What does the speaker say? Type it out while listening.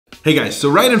Hey guys, so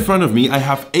right in front of me I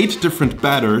have 8 different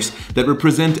batters that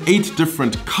represent 8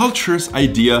 different cultures'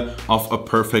 idea of a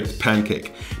perfect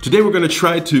pancake. Today we're gonna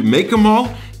try to make them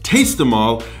all, taste them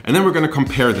all, and then we're gonna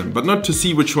compare them. But not to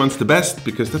see which one's the best,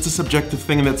 because that's a subjective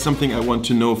thing and that's something I want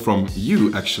to know from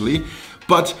you actually.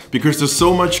 But because there's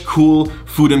so much cool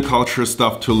food and culture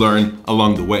stuff to learn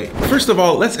along the way. First of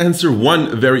all, let's answer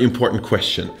one very important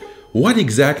question. What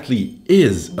exactly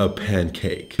is a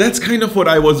pancake? That's kind of what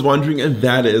I was wondering, and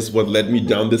that is what led me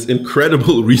down this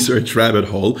incredible research rabbit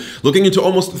hole, looking into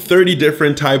almost 30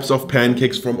 different types of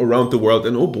pancakes from around the world,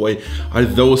 and oh boy, are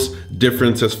those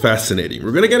differences fascinating.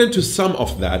 We're gonna get into some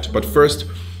of that, but first,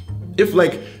 if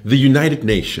like the United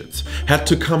Nations had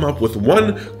to come up with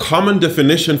one common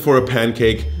definition for a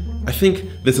pancake, I think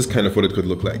this is kind of what it could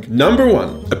look like. Number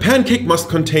 1, a pancake must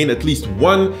contain at least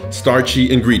one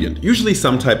starchy ingredient, usually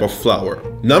some type of flour.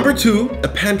 Number 2, a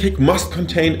pancake must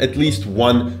contain at least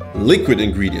one liquid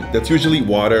ingredient. That's usually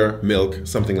water, milk,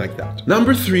 something like that.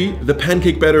 Number 3, the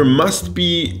pancake batter must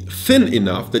be thin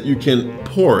enough that you can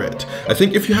pour it. I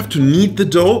think if you have to knead the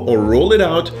dough or roll it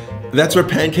out, that's where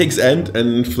pancakes end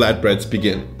and flatbreads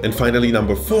begin. And finally,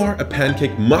 number 4, a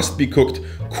pancake must be cooked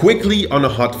quickly on a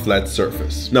hot flat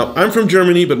surface. Now, I'm from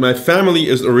Germany, but my family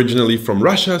is originally from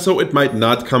Russia, so it might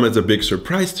not come as a big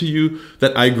surprise to you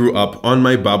that I grew up on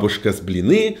my babushka's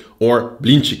blini or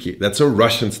blinchiki. That's a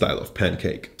Russian style of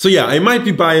pancake. So yeah, I might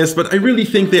be biased, but I really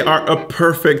think they are a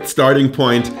perfect starting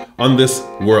point on this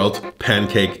world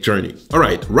pancake journey. All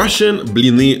right, Russian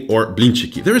blini or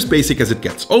blinchiki. They're as basic as it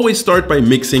gets. Always start by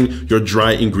mixing your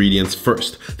dry ingredients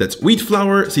first. That's wheat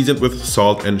flour seasoned with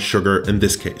salt and sugar in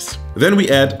this case. Then we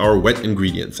add our wet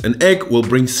ingredients. An egg will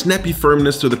bring snappy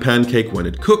firmness to the pancake when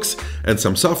it cooks, and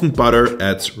some softened butter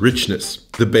adds richness.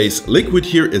 The base liquid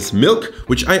here is milk,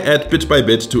 which I add bit by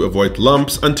bit to avoid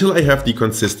lumps until I have the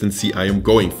consistency I am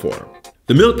going for.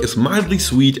 The milk is mildly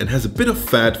sweet and has a bit of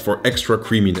fat for extra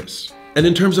creaminess. And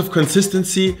in terms of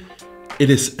consistency, it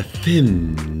is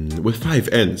thin with 5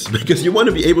 ends because you want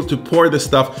to be able to pour the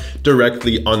stuff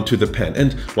directly onto the pan.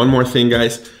 And one more thing,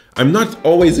 guys, I'm not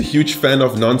always a huge fan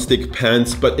of non-stick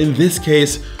pans, but in this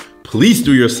case, please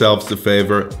do yourselves a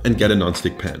favor and get a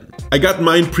non-stick pan. I got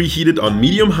mine preheated on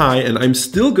medium-high, and I'm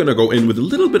still gonna go in with a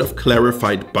little bit of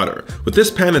clarified butter. With this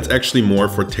pan, it's actually more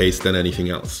for taste than anything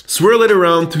else. Swirl it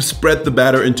around to spread the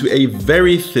batter into a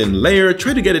very thin layer.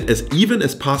 Try to get it as even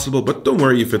as possible, but don't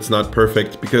worry if it's not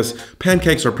perfect, because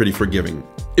pancakes are pretty forgiving.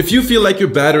 If you feel like your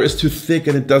batter is too thick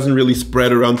and it doesn't really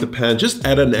spread around the pan, just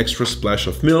add an extra splash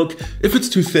of milk. If it's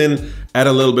too thin, add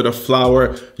a little bit of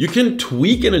flour. You can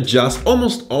tweak and adjust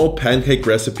almost all pancake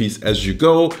recipes as you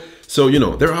go. So, you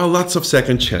know, there are lots of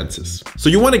second chances. So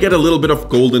you want to get a little bit of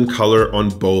golden color on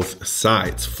both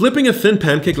sides. Flipping a thin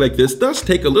pancake like this does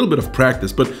take a little bit of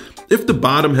practice, but if the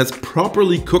bottom has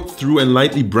properly cooked through and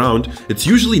lightly browned, it's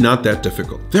usually not that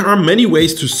difficult. There are many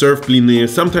ways to serve blini.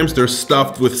 Sometimes they're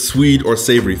stuffed with sweet or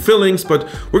savory fillings, but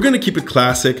we're gonna keep it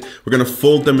classic. We're gonna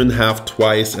fold them in half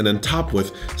twice and then top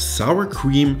with sour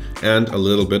cream and a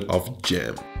little bit of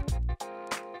jam.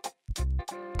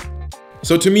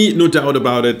 So to me, no doubt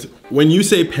about it, when you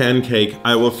say pancake,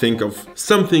 I will think of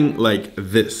something like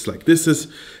this. Like this is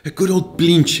a good old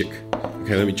blinchik.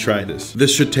 Okay, let me try this.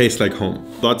 This should taste like home.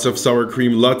 Lots of sour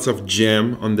cream, lots of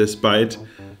jam on this bite,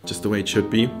 just the way it should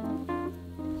be.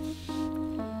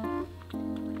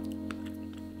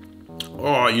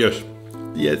 Oh, yes.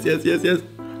 Yes, yes, yes, yes.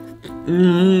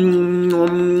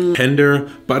 Tender,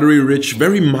 buttery rich,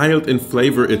 very mild in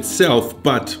flavor itself,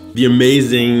 but the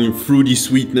amazing fruity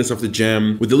sweetness of the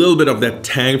jam with a little bit of that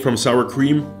tang from sour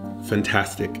cream,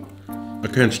 fantastic. I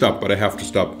can't stop, but I have to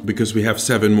stop because we have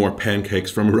 7 more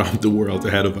pancakes from around the world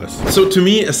ahead of us. So to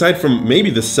me, aside from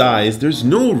maybe the size, there's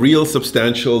no real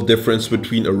substantial difference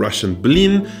between a Russian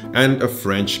blin and a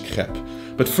French crepe.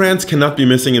 But France cannot be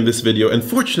missing in this video, and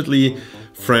fortunately,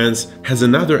 France has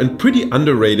another and pretty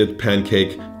underrated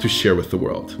pancake to share with the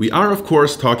world. We are, of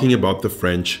course, talking about the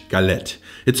French galette.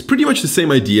 It's pretty much the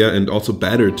same idea and also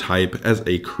batter type as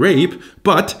a crepe,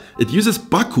 but it uses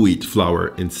buckwheat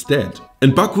flour instead.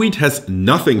 And buckwheat has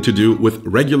nothing to do with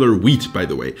regular wheat, by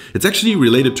the way. It's actually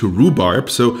related to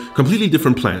rhubarb, so completely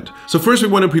different plant. So first we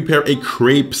want to prepare a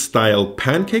crepe-style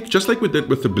pancake, just like we did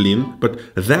with the blin, but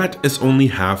that is only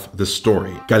half the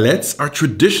story. Galettes are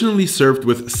traditionally served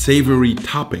with savory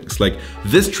toppings, like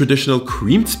this traditional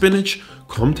creamed spinach,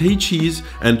 Comté cheese,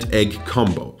 and egg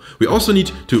combo. We also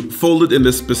need to fold it in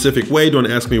this specific way. Don't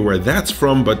ask me where that's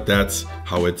from, but that's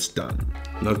how it's done.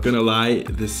 Not gonna lie,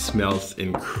 this smells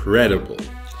incredible.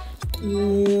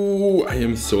 Ooh, I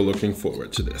am so looking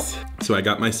forward to this. So I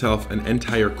got myself an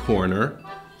entire corner,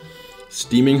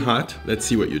 steaming hot. Let's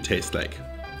see what you taste like.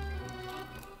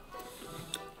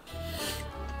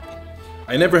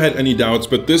 I never had any doubts,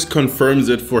 but this confirms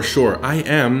it for sure. I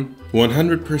am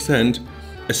 100%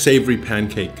 a savory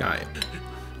pancake guy.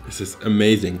 This is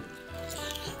amazing.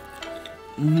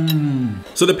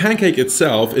 So the pancake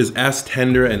itself is as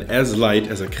tender and as light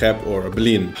as a crepe or a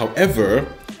blin. However,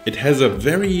 it has a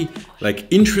very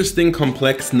interesting,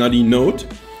 complex, nutty note,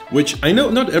 which I know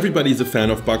not everybody's a fan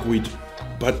of buckwheat,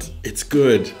 but it's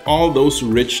good. All those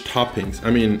rich toppings.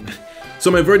 I mean, so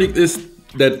my verdict is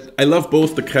that I love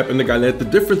both the crepe and the galette. The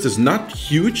difference is not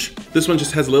huge. This one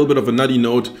just has a little bit of a nutty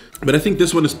note, but I think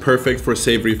this one is perfect for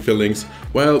savory fillings,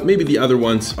 while maybe the other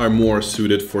ones are more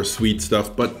suited for sweet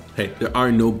stuff. But hey, there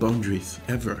are no boundaries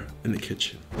ever in the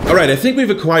kitchen. All right, I think we've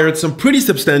acquired some pretty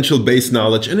substantial base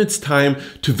knowledge, and it's time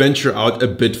to venture out a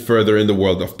bit further in the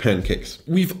world of pancakes.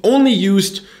 We've only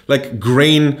used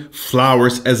grain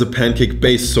flours as a pancake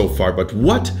base so far, but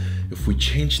what if we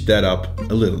change that up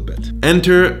a little bit?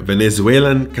 Enter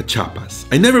Venezuelan cachapas.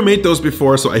 I never made those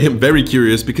before, so I am very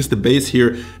curious because the base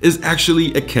here is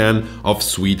actually a can of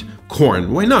sweet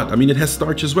corn. Why not? I mean, it has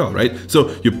starch as well, right?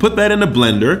 So you put that in a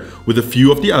blender with a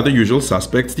few of the other usual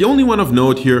suspects. The only one of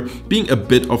note here being a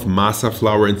bit of masa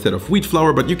flour instead of wheat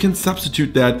flour, but you can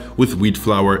substitute that with wheat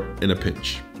flour in a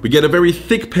pinch. We get a very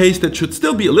thick paste that should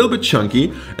still be a little bit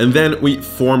chunky, and then we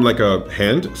form like a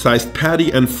hand-sized patty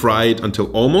and fry it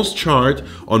until almost charred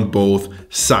on both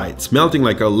sides, melting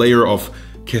like a layer of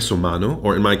queso mano,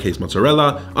 or in my case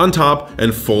mozzarella, on top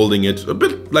and folding it a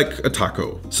bit like a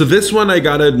taco. So this one, I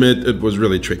gotta admit, it was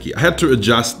really tricky. I had to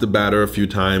adjust the batter a few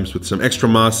times with some extra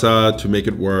masa to make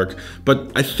it work,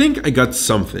 but I think I got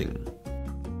something.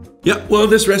 Yeah, well,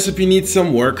 this recipe needs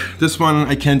some work. This one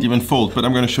I can't even fold, but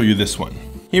I'm gonna show you this one.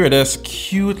 Here it is,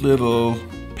 cute little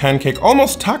pancake,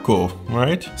 almost taco,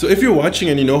 right? So if you're watching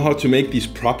and you know how to make these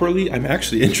properly, I'm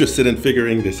actually interested in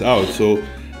figuring this out. So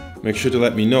make sure to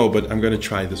let me know, but I'm gonna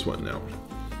try this one now.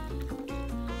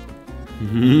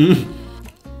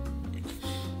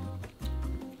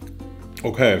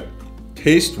 Okay,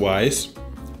 taste-wise,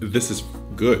 this is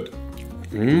good.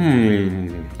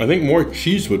 I think more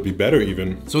cheese would be better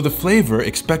even. So the flavor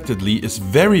expectedly is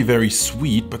very, very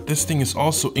sweet, but this thing is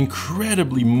also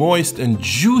incredibly moist and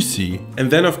juicy.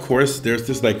 And then of course there's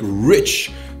this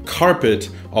rich carpet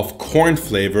of corn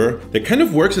flavor that kind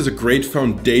of works as a great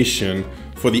foundation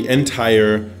for the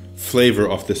entire flavor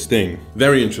of this thing.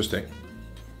 Very interesting.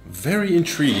 Very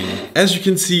intriguing. As you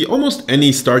can see, almost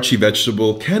any starchy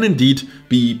vegetable can indeed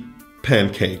be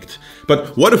pancaked.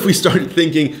 But what if we started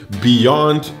thinking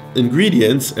beyond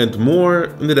ingredients and more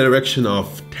in the direction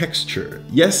of texture?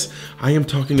 Yes, I am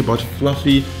talking about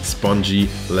fluffy, spongy,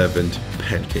 leavened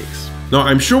pancakes. Now,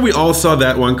 I'm sure we all saw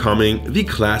that one coming, the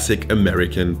classic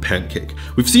American pancake.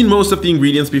 We've seen most of the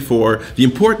ingredients before. The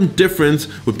important difference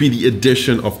would be the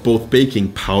addition of both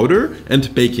baking powder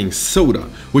and baking soda,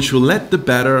 which will let the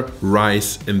batter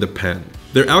rise in the pan.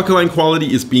 Their alkaline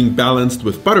quality is being balanced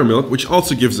with buttermilk, which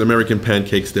also gives American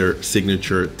pancakes their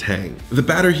signature tang. The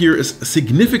batter here is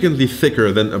significantly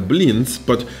thicker than a blin's,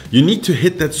 but you need to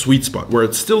hit that sweet spot where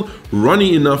it's still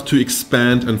runny enough to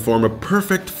expand and form a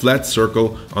perfect flat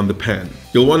circle on the pan.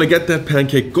 You'll want to get that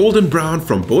pancake golden brown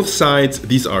from both sides.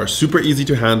 These are super easy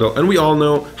to handle, and we all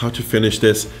know how to finish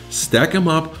this. Stack them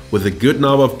up with a good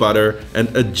knob of butter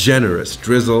and a generous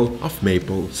drizzle of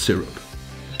maple syrup.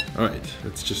 All right,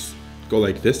 let's just go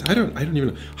like this. I don't even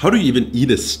know. How do you even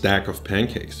eat a stack of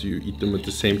pancakes? Do you eat them at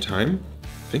the same time? I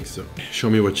think so. Show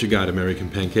me what you got, American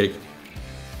pancake.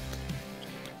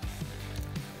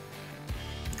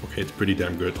 Okay, it's pretty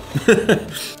damn good.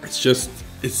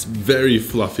 It's very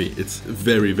fluffy. It's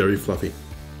very, very fluffy.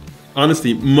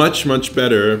 Honestly, much, much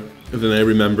better than I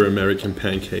remember American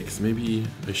pancakes. Maybe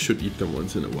I should eat them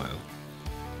once in a while.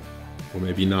 Or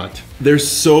maybe not. They're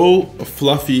so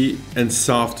fluffy and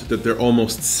soft that they're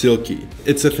almost silky.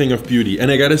 It's a thing of beauty. And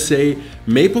I gotta say,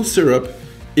 maple syrup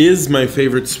is my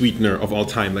favorite sweetener of all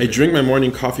time. I drink my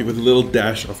morning coffee with a little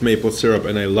dash of maple syrup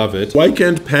and I love it. Why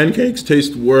can't pancakes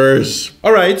taste worse?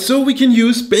 All right, so we can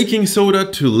use baking soda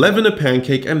to leaven a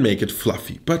pancake and make it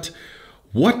fluffy. But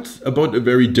what about a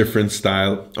very different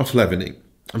style of leavening?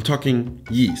 I'm talking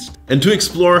yeast. And to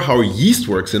explore how yeast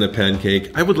works in a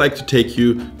pancake, I would like to take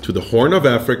you to the Horn of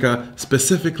Africa,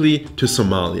 specifically to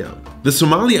Somalia. The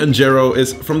Somali anjero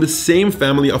is from the same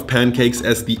family of pancakes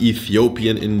as the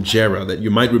Ethiopian injera that you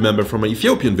might remember from my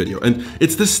Ethiopian video, and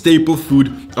it's the staple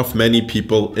food of many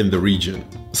people in the region.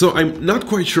 So I'm not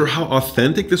quite sure how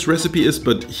authentic this recipe is,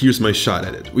 but here's my shot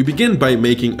at it. We begin by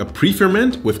making a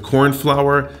pre-ferment with corn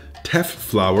flour, teff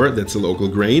flour, that's a local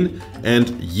grain, and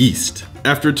yeast.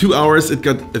 After 2 hours, it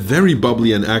got very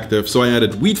bubbly and active, so I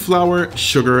added wheat flour,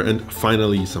 sugar, and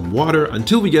finally some water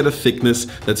until we get a thickness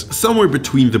that's somewhere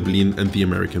between the blin and the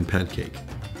American pancake.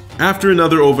 After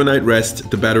another overnight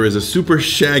rest, the batter is a super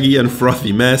shaggy and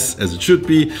frothy mess, as it should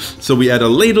be, so we add a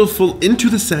ladleful into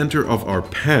the center of our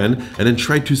pan and then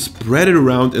try to spread it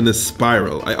around in a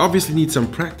spiral. I obviously need some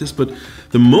practice, but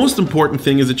the most important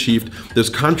thing is achieved. There's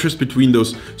contrast between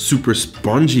those super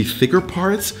spongy thicker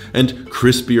parts and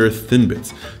crispier thin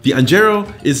bits. The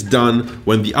anjero is done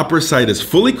when the upper side is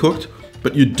fully cooked,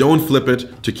 but you don't flip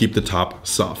it to keep the top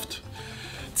soft.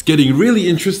 It's getting really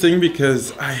interesting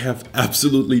because I have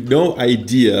absolutely no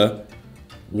idea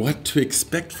what to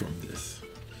expect from this.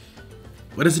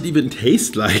 What does it even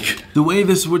taste like? The way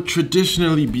this would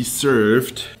traditionally be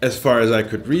served, as far as I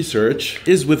could research,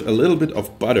 is with a little bit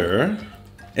of butter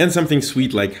and something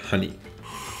sweet like honey.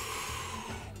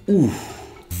 Ooh,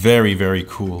 very, very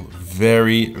cool.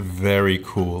 Very, very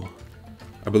cool.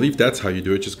 I believe that's how you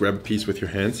do it. Just grab a piece with your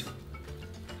hands.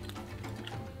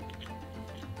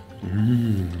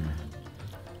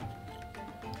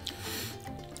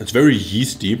 It's very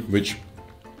yeasty, which,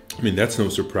 I mean, that's no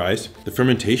surprise. The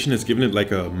fermentation has given it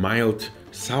like a mild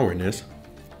sourness.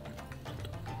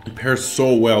 It pairs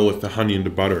so well with the honey and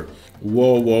the butter.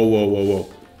 Whoa, whoa, whoa, whoa,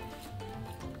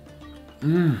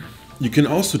 whoa. You can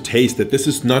also taste that this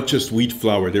is not just wheat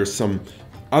flour. There's some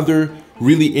other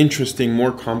really interesting,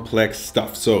 more complex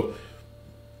stuff. So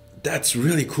that's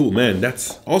really cool, man.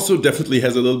 That's also definitely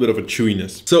has a little bit of a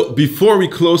chewiness. So before we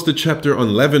close the chapter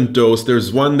on leavened doughs,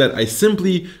 there's one that I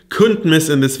simply couldn't miss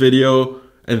in this video,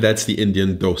 and that's the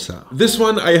Indian dosa. This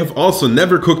one I have also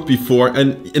never cooked before,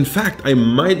 and in fact, I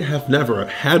might have never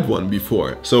had one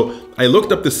before. So I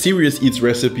looked up the Serious Eats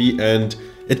recipe, and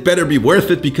it better be worth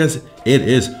it because it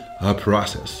is a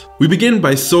process. We begin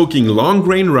by soaking long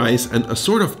grain rice and a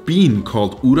sort of bean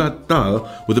called urad dal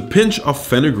with a pinch of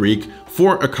fenugreek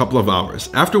for a couple of hours,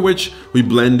 after which we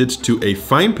blend it to a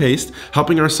fine paste,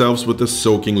 helping ourselves with the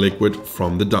soaking liquid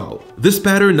from the dal. This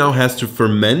batter now has to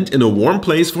ferment in a warm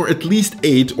place for at least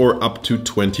 8 or up to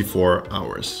 24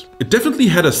 hours. It definitely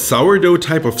had a sourdough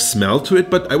type of smell to it,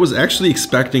 but I was actually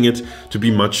expecting it to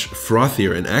be much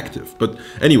frothier and active. But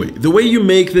anyway, the way you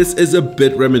make this is a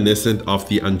bit reminiscent of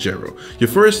the anjero. You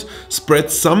first spread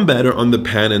some batter on the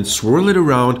pan and swirl it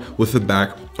around with the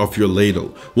back of your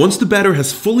ladle. Once the batter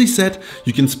has fully set,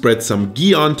 you can spread some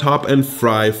ghee on top and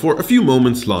fry for a few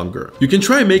moments longer. You can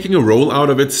try making a roll out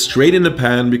of it straight in the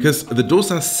pan because the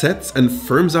dosa sets and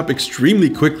firms up extremely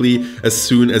quickly as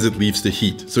soon as it leaves the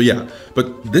heat. So yeah,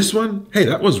 but this one, hey,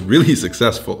 that was really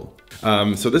successful.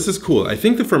 So this is cool. I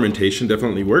think the fermentation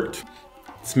definitely worked.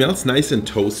 It smells nice and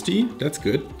toasty. That's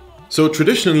good. So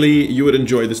traditionally, you would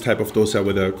enjoy this type of dosa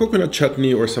with a coconut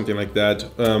chutney or something like that.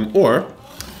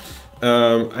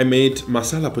 I made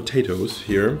masala potatoes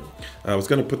here. I was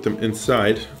gonna put them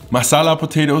inside. Masala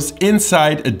potatoes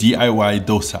inside a DIY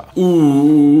dosa.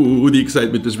 Ooh, the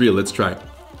excitement is real. Let's try.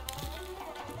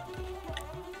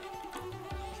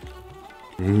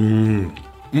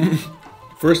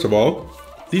 First of all,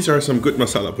 these are some good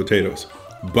masala potatoes,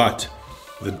 but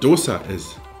the dosa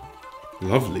is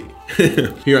lovely.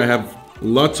 Here I have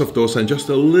lots of dosa and just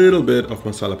a little bit of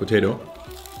masala potato.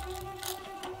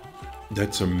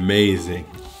 That's amazing.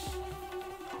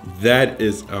 That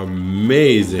is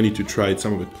amazing. I need to try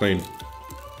some of it plain.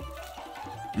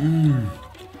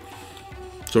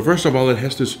 So first of all, it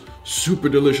has this super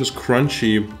delicious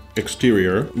crunchy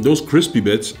exterior. Those crispy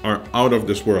bits are out of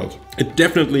this world. It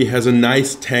definitely has a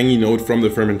nice tangy note from the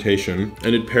fermentation,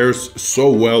 and it pairs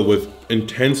so well with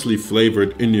intensely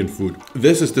flavored Indian food.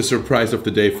 This is the surprise of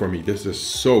the day for me. This is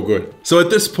so good. So at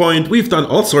this point, we've done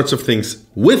all sorts of things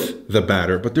with the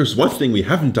batter, but there's one thing we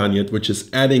haven't done yet, which is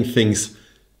adding things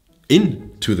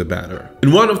into the batter.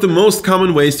 And one of the most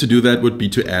common ways to do that would be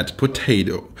to add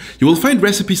potato. You will find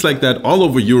recipes like that all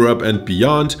over Europe and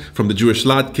beyond, from the Jewish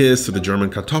latkes to the German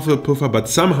Kartoffelpuffer, but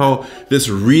somehow this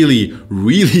really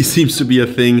seems to be a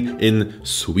thing in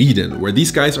Sweden, where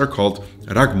these guys are called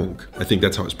raggmunk. I think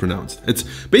that's how it's pronounced. It's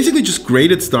basically just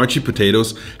grated starchy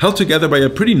potatoes held together by a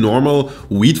pretty normal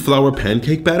wheat flour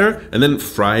pancake batter and then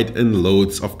fried in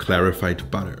loads of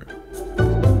clarified butter.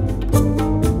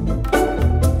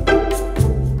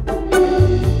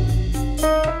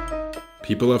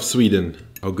 People of Sweden,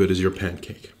 how good is your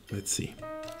pancake? Let's see.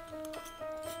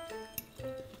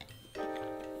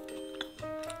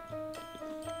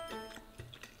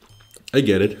 I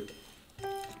get it.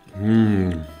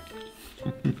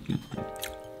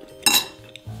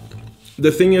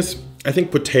 The thing is, I think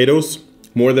potatoes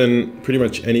more than pretty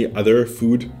much any other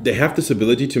food. They have this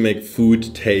ability to make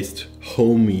food taste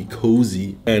homey,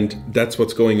 cozy, and that's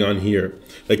what's going on here.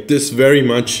 Like this very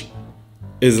much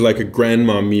is like a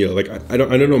grandma meal. Like I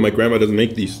don't know, my grandma doesn't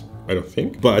make these, I don't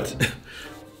think, but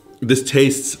this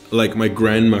tastes like my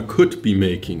grandma could be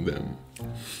making them.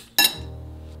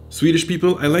 Swedish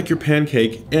people, I like your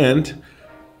pancake, and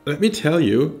let me tell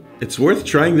you, it's worth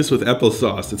trying this with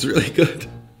applesauce. It's really good.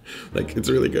 Like, it's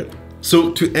really good.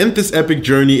 So to end this epic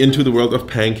journey into the world of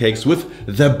pancakes with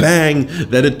the bang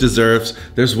that it deserves,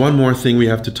 there's one more thing we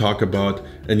have to talk about.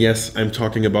 And yes, I'm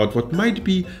talking about what might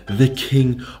be the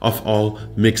king of all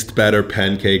mixed batter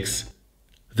pancakes,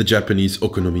 the Japanese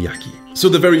okonomiyaki. So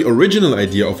the very original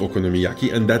idea of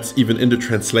okonomiyaki, and that's even in the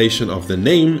translation of the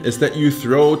name, is that you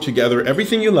throw together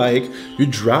everything you like, you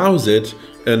drowse it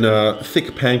in a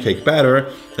thick pancake batter,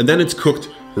 and then it's cooked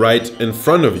right in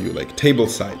front of you, like table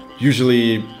side,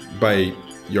 usually by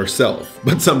yourself,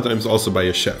 but sometimes also by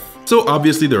a chef. So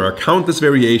obviously there are countless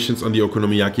variations on the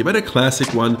okonomiyaki, but a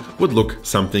classic one would look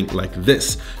something like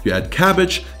this. You add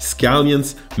cabbage,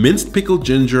 scallions, minced pickled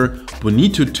ginger,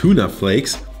 bonito tuna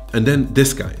flakes, and then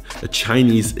this guy, a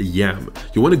Chinese yam.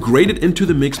 You want to grate it into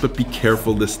the mix, but be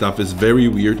careful, this stuff is very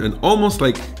weird and almost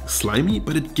like slimy,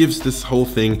 but it gives this whole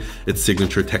thing its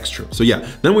signature texture. So yeah,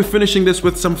 then we're finishing this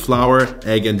with some flour,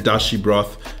 egg, and dashi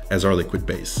broth as our liquid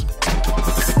base.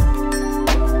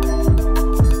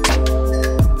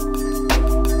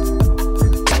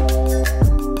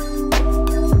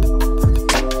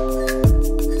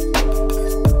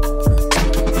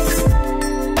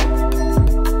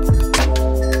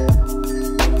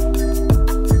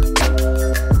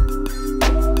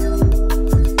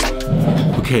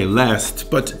 Okay,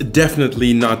 last but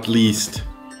definitely not least.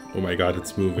 Oh my god,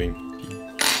 it's moving.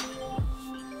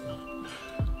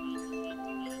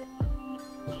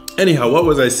 Anyhow, what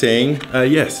was I saying?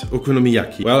 Yes,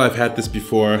 okonomiyaki. Well, I've had this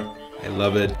before. I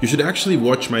love it. You should actually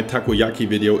watch my takoyaki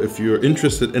video if you're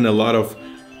interested in a lot of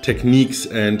techniques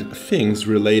and things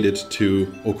related to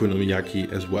okonomiyaki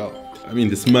as well. I mean,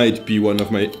 this might be one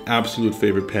of my absolute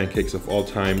favorite pancakes of all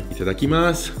time.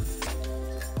 Itadakimasu.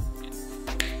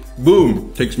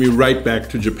 Boom! Takes me right back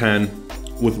to Japan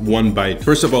with one bite.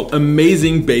 First of all,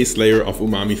 amazing base layer of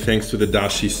umami thanks to the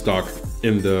dashi stock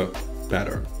in the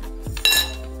batter.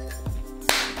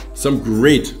 Some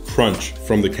great crunch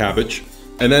from the cabbage.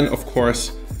 And then of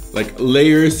course, like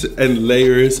layers and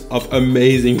layers of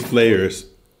amazing flavors.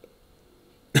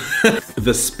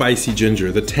 The spicy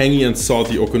ginger, the tangy and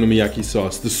salty okonomiyaki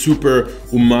sauce, the super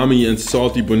umami and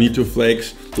salty bonito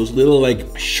flakes, those little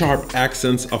like sharp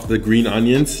accents of the green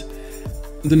onions,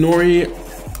 the nori,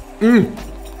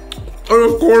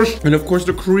 and of course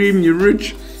the creamy,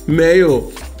 rich mayo.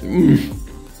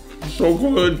 So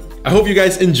good. I hope you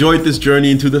guys enjoyed this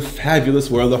journey into the fabulous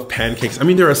world of pancakes. I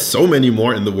mean, there are so many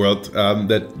more in the world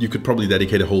that you could probably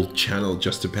dedicate a whole channel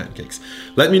just to pancakes.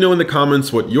 Let me know in the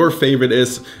comments what your favorite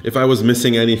is, if I was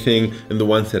missing anything in the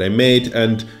ones that I made,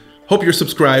 and hope you're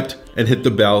subscribed and hit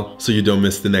the bell so you don't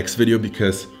miss the next video,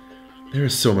 because there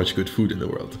is so much good food in the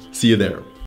world. See you there.